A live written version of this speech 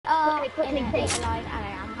in a live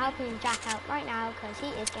area. I'm helping Jack out right now because he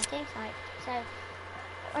is getting sniped. So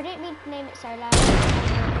I didn't mean to name it solo.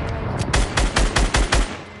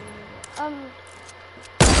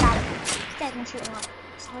 Someone's shooting up.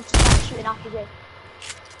 Someone's just shooting after you.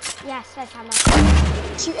 Yeah, sledgehammer.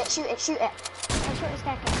 Shoot it, shoot it, shoot it. I'm shooting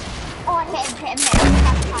staircase. Oh, I hit him.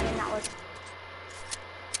 That's the timing that was.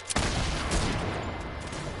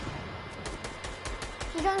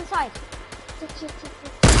 He's on the side.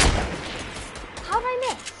 How did I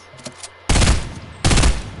miss?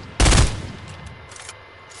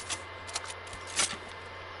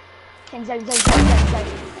 Zone.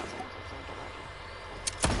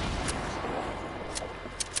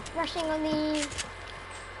 Rushing on the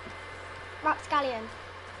Rapscallion.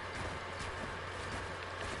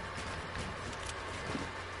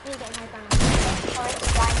 Really getting high ground. Alright,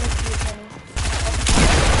 flying using.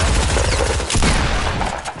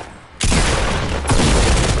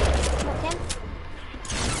 Knocked him.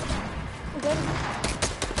 Good.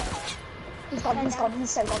 He's gone, he's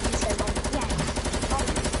so gone. Yeah.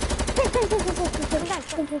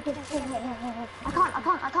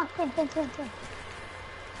 I can't. Fin.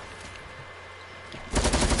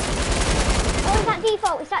 Oh, is that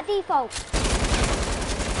default? Is that default?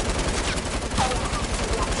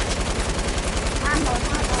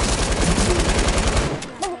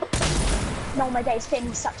 No, my days,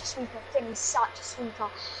 Finn's such a sweeper.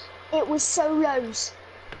 It was so lows.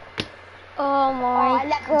 Oh my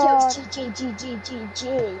god.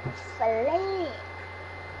 GG. Flame.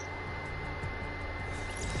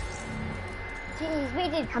 Jeez, we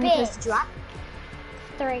did How many kills did you have?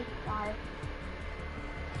 3. 5.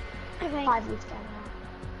 Okay. 5 each together.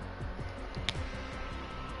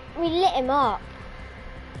 We lit him up.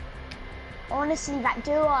 Honestly, that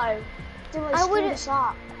duo screwed us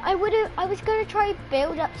up. I was gonna try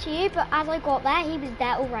build up to you, but as I got there, he was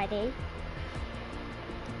there already.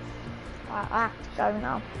 Right, I have to go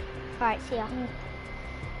now. Alright, see ya.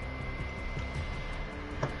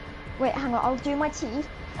 Wait, hang on, I'll do my teeth.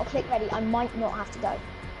 I'll click ready. I might not have to go.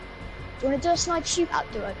 Do you want to do a snipe shootout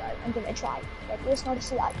duo go and give it a try? Yeah, do a snipe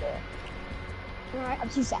shootout duo. Alright. I'm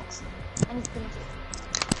 2 secs. I need to finish it.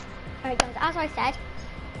 Alright guys, as I said,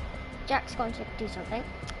 Jack's going to do something.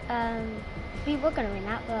 We were going to win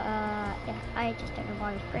that, but yeah, I just don't know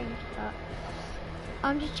why I was framed, but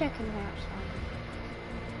I'm just checking the outside.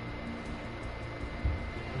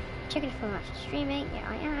 Checking if I'm actually streaming. Yeah,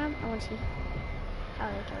 I am. I want to see how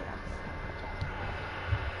they do that.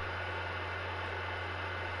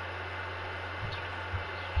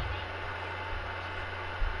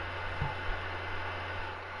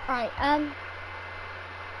 Alright,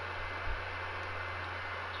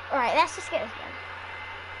 alright, let's just get this done.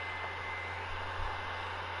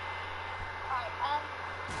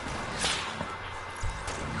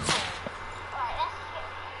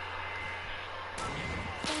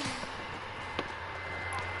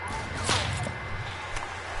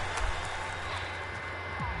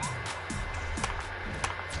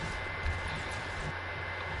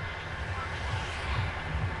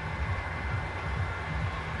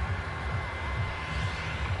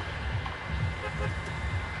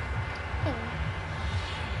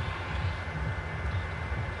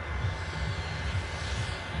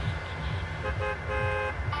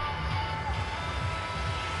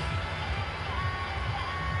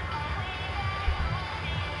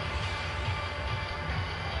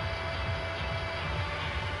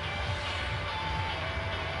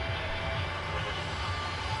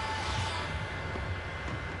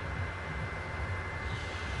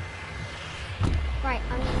 Right,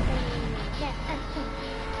 I'm going to get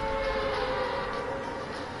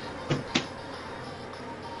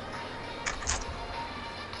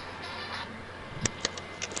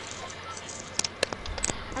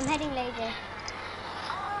I'm heading laser.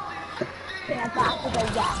 Yeah, but I have to go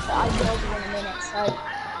yet, but I will be in a minute, so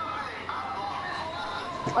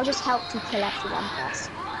I'll just help to kill everyone first.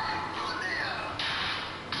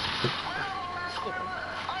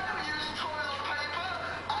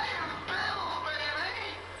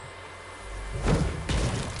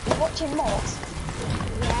 Watching mods?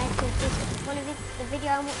 Yeah, because one of the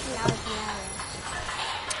video I'm watching now is hilarious.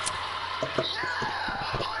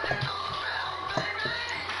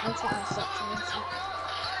 I'll check my settings.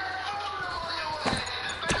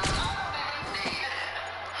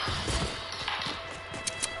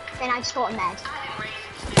 Then I just got a med.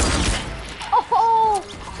 Oh!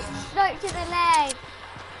 Snipe to the leg!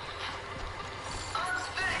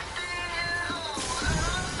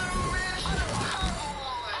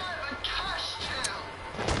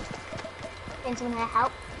 Can someone here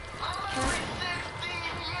help?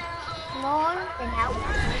 Come on. Then help.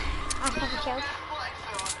 chill.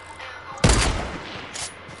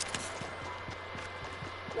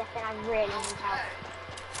 Yes, then I really need help.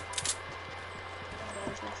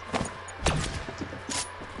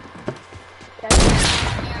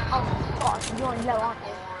 Oh god, you're on low, aren't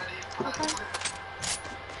you? Okay.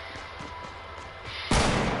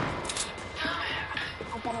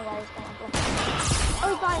 I don't know where he's going.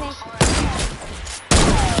 Oh, by me.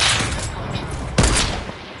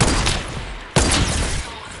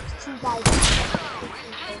 Two guys.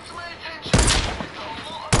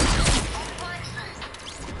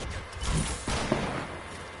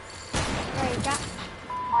 Where is that?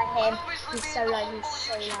 By him. He's so low, he's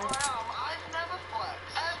so low.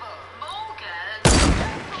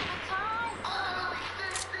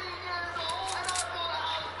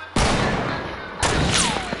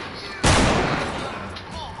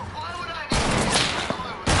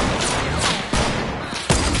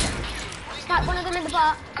 Like one of them in the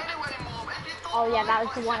bar. Oh yeah, that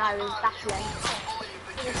was the one I was battling.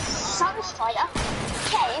 The Sunstrider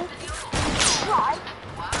came to try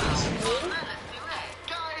to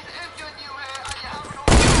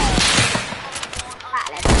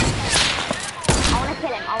battle him. I want to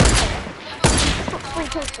kill him, I want to kill him. He's got 3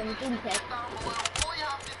 kills from him, didn't he?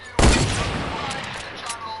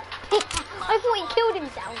 I thought he killed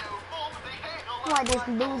himself. What is this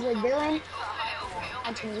loser doing?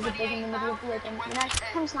 Anthony is a big in the middle of the open. You know,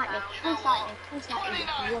 come snipe me, come snipe me, come snipe me.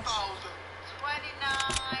 Yes. 29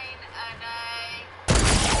 and a...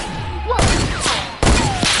 What?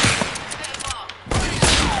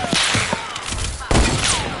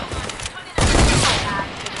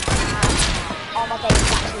 Oh my god,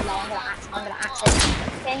 he's actually low. I'm gonna axe him.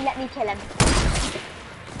 Finn, let me kill him.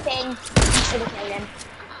 Finn, you should have killed him.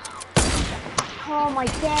 Oh my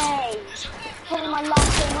days. Probably my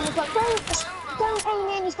last thing on the clock. Don't aim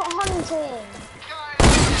in, he's got hunting.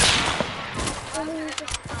 Aim in.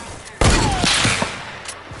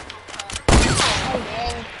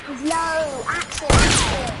 He's low. Axe him, axe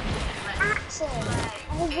him. Axe him.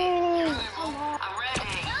 Oh really? Come on.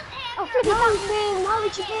 Oh, flip No, it. Finn, why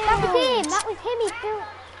would you do That was him. That was him. He killed.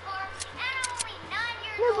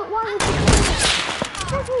 No, but why would you do that?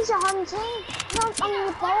 That means you're hunting. No, I'm in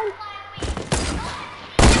the bowl.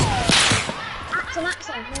 Axe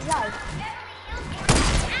him, he's low.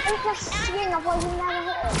 Don't just swing, otherwise you'll never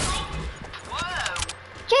hit him.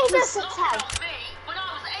 Jesus. He's 6 health. When I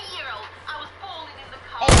was 8-year-old, I was falling in the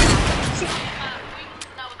car. 8 health.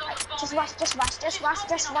 Just rush.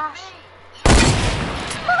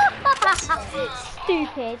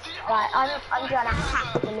 Stupid. Right, I'm gonna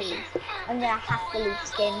have to leave. I'm gonna have to leave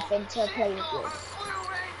Skin Finn to play with you.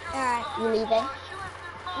 Alright. You leaving?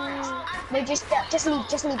 No, just leave.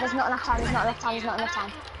 There's not enough time. Clean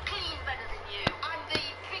better than you. I'm the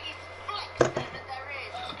biggest flex that there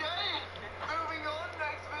is. Okay, moving on,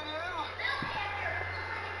 next video.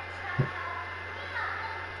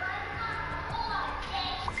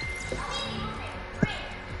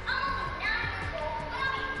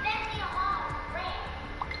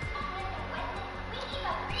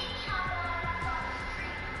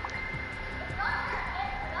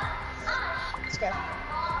 Let's go.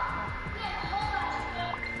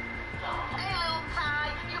 Hey, little Ty,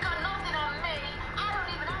 you got nothing on me. I don't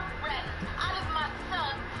even have friends. I live with my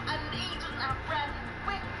son, and he doesn't have friends.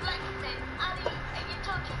 We're flexing, and he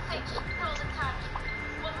took his pictures all the time.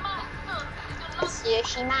 Well, my son is a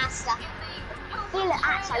Sushi master. Feel it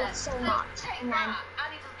outside so much, and then. And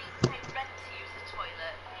he doesn't need to pay rent to use the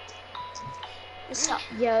toilet. What's up,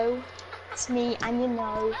 yo? It's me, and you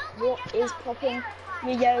know what is popping.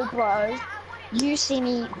 Yo, bro. You see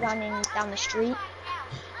me running down the street.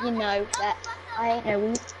 You know that I ain't no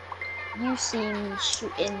weak. You see me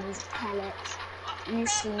shooting these pellets. You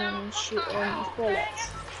see me shooting these bullets.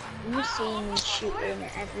 You see me shooting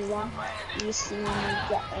at everyone. You see me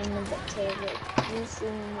getting the victory. You see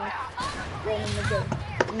me winning the game.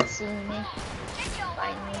 You see me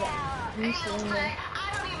fighting the game. You see me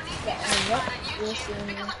getting the rock. You see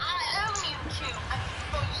me. I own you two, and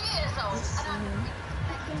for years old, You see and me.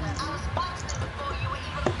 I was boxing before you were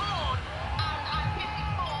even born, and I'm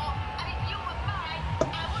 54, and if you were mine,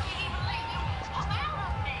 I wouldn't even let you come out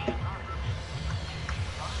of me.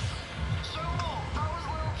 So what? How was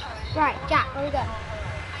Little Tay? Right, Jack, where we go?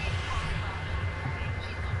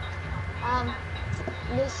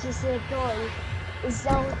 This is a boy.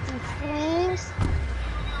 Salty Springs.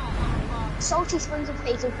 Salty Springs of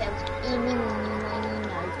Fatal Fields. Eeny, meeny, miny,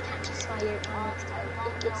 mo. Catch a spider on its toe.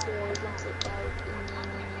 It gets yours, let it go.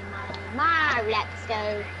 Eeny, meeny, miny, mo. Let's go.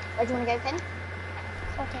 Where do you want to go, Finn?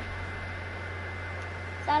 Okay.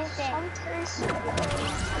 Salty. Salty Springs.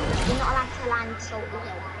 You're not allowed to land Salty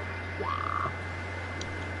Hill. Yeah.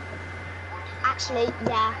 Actually,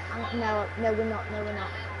 yeah. No, we're not. No, we're not.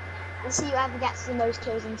 Let's see whoever gets the most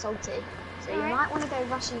kills in salty. So you Alright. might want to go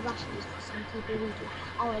rushy for some people who do.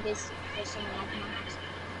 Oh, it is for someone like my house.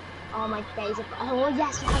 Oh, my days of. Oh,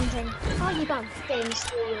 yes, you're hunting. Oh, you gone. Getting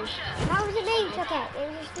steal. That was a me who took it. It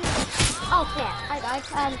was a stupid. Oh, flip. Hi, guys.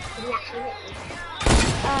 Did he actually hit you?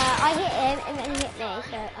 I hit him and then he hit me,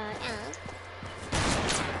 so, yeah.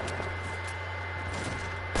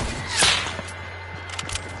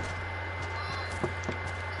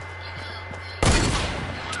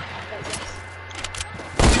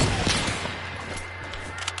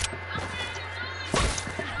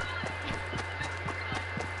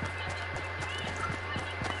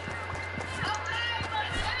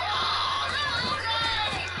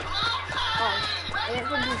 I don't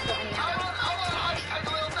think he's got any ammo.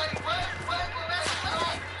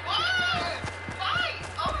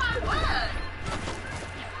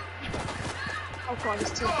 Oh god,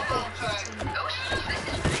 he's too big.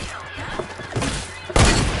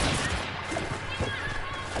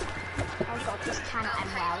 Oh god, this cannot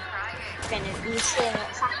end well. Then you see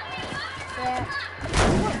what's happening. Yeah.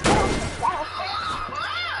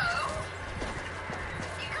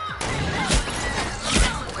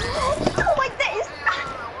 Oh my days!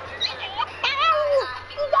 Ow!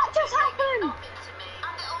 That just happened!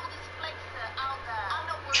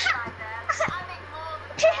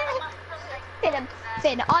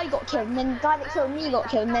 Finn, I got killed, and then the guy that killed me got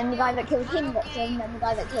killed, and then the guy that killed him got killed, and then the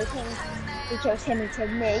guy that killed him, who killed him and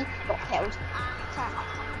killed me, got killed.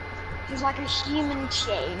 It was like a human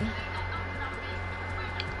chain.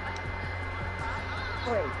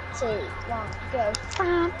 3, 2, 1, go.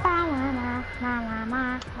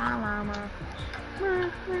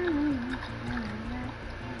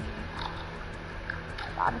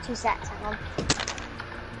 I'm 2 sets, hang on.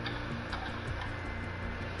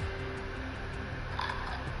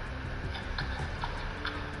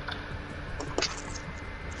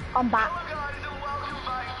 I'm back.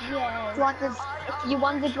 Yeah. If you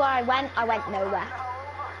wondered where I went nowhere.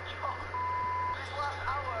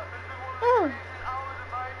 Oh.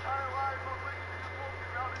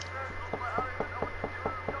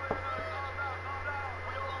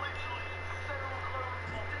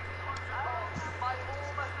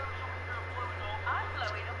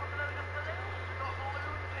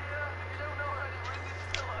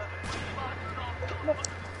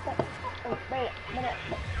 Wait a minute.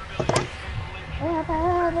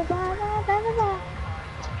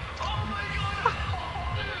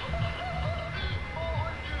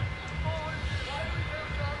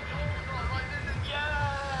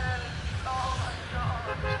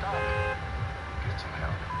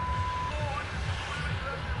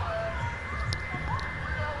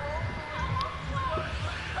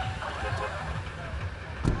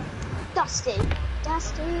 Dusty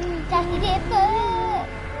Dipper.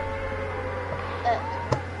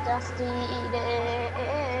 Dusty Dipper.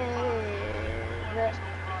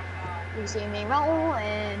 You see me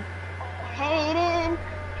rolling, hating.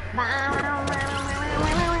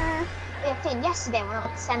 Yeah, Finn, yesterday when I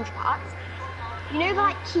went to Central Park, you know the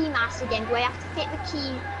like key master game where you have to fit the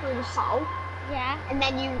key through the hole? Yeah. And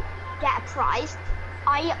then you get a prize.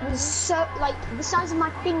 I was so, like, the size of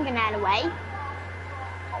my fingernail away,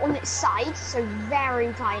 on its side, so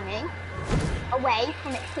very tiny, away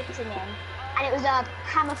from it fitting in. And it was a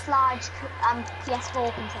camouflage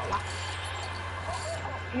PS4 controller.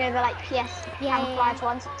 You know, the like camouflage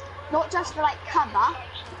ones? Not just the like cover,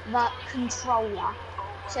 the controller.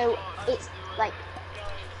 So it's like,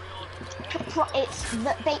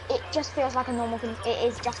 it just feels like a normal, it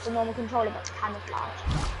is just a normal controller, but camouflage.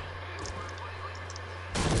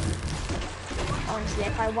 Honestly,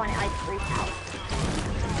 if I won it, I'd freak out.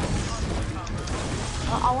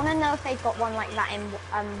 I want to know if they've got one like that in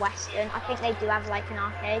Western. I think they do have like an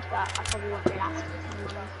arcade, but I probably won't be allowed to.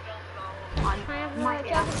 I have no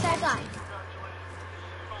idea.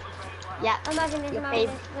 Yeah. I'm having this, Your I'm having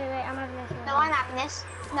this. Wait, I'm having this. No, I'm having this.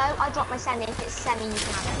 No, I dropped my semi. If it's semi, you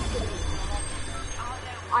can have it.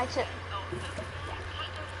 I took...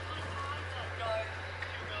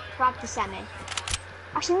 Grab the semi.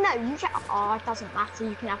 Actually, no, you can... Oh, it doesn't matter.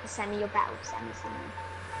 You can have the semi. You're better with semis than me.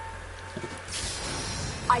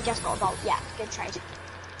 I just got a bolt. Yeah, good trade.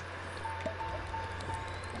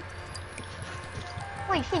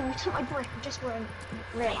 Wait, Finn, you took my brick. I just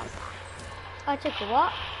realised that. I took the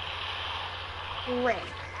what? Brick.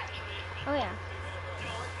 Oh yeah.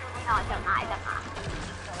 No, I don't know.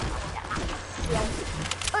 Yeah.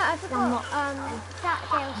 Well, I forgot.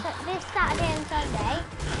 This Saturday and Sunday,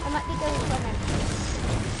 I might be going to an event.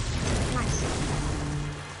 Nice.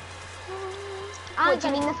 I'm What, do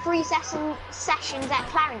you mean gonna. the free sessions at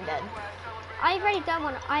Clarendon? I've already done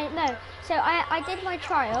one. I no. So I did my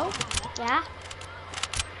trial. Yeah.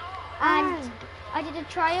 And I did a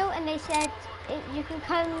trial, and they said you can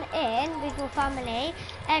come in with your family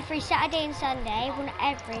every Saturday and Sunday. Well, not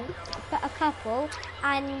every, but a couple.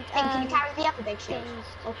 And Can you carry the other big shield? things.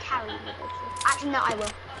 Or carry the big shield? Actually, no, I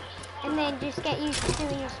will. And then just get used to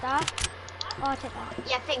doing your stuff. Oh, I'll take that.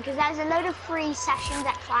 Yeah, I think, because there's a load of free sessions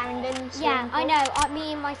at Clarendon. Yeah, I know.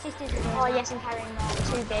 Me and my sisters are doing Oh, that. yes, I'm carrying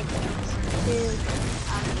two big ones.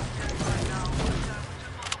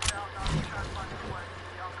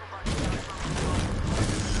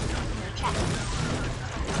 Check.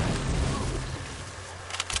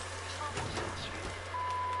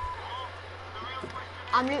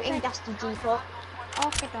 I'm looting Dusty Depot.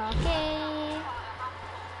 Okay, okay.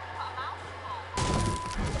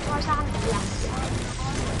 Where's that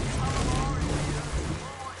left?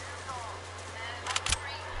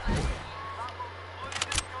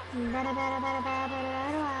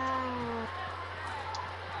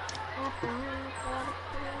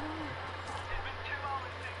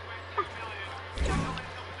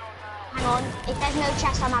 Hang on, if there's no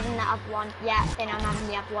chest, I'm having that other one. Yeah, then I'm having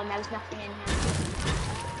the other one. There was nothing in here.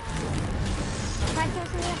 Try to kill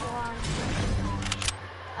the other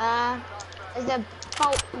one. There's a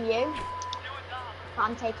bolt for you. But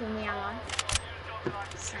I'm taking the ammo.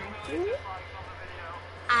 Thank you.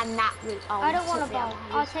 And that was. Oh, I don't want a took the bolt.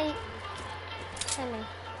 other I'll one. take. Send me.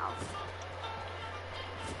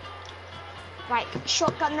 Right,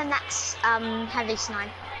 shotgun the next heavy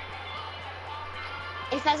sniper.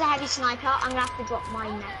 If there's a heavy sniper, I'm gonna have to drop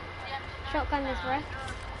mine now. Shotgun this way.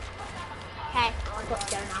 Okay, I've got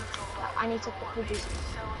to go now. I need to quickly do something.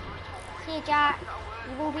 See you, Jack.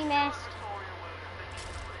 You will be missed.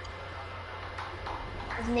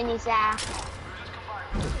 There's minis there.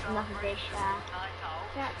 Another big there.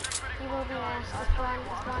 Jack, you will be missed. This one.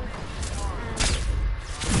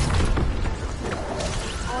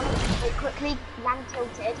 I want to quickly land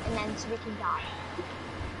tilted and then so we can die.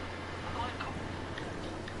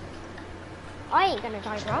 I ain't gonna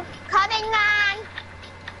die, bro. Coming, man!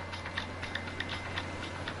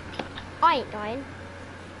 I ain't dying.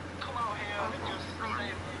 Come out here and just say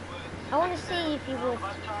a few words. I want to see if you would.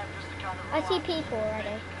 Last time, just to kind of I see people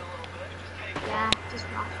already. Yeah, just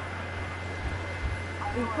rush.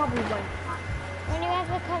 We probably won't. When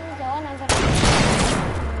whoever comes on, I'm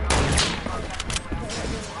gonna.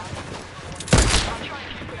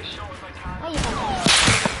 Oh, you got it.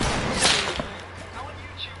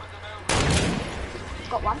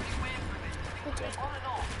 Got one. Did you?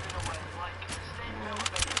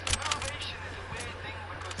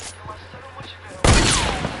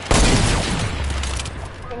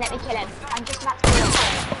 Then let me kill him. I'm just about to kill him.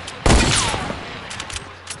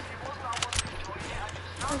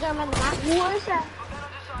 I'm going on the map. What is that?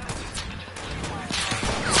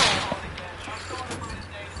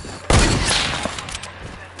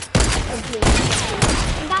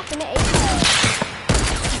 And that's an 8.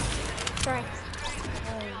 Sorry.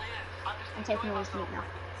 I'm taking all his loot now.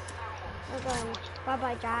 We're going.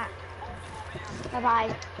 Bye-bye, Jack. Bye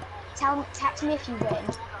bye. Text me if you win.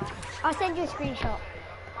 I'll send you a screenshot.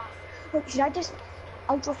 Look, should I just?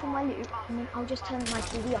 I'll drop all my loot and then I'll just turn my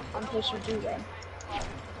TV off in case you do win.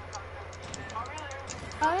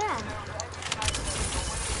 Oh, yeah.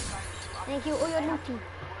 Thank you. All your looty.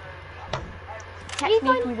 Text me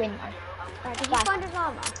if you win though. Right, did you Bye. find his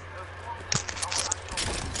armor?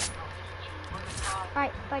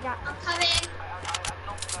 Right, bye, Jack. I'm coming.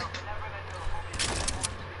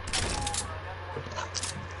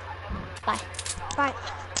 Bye. Bye.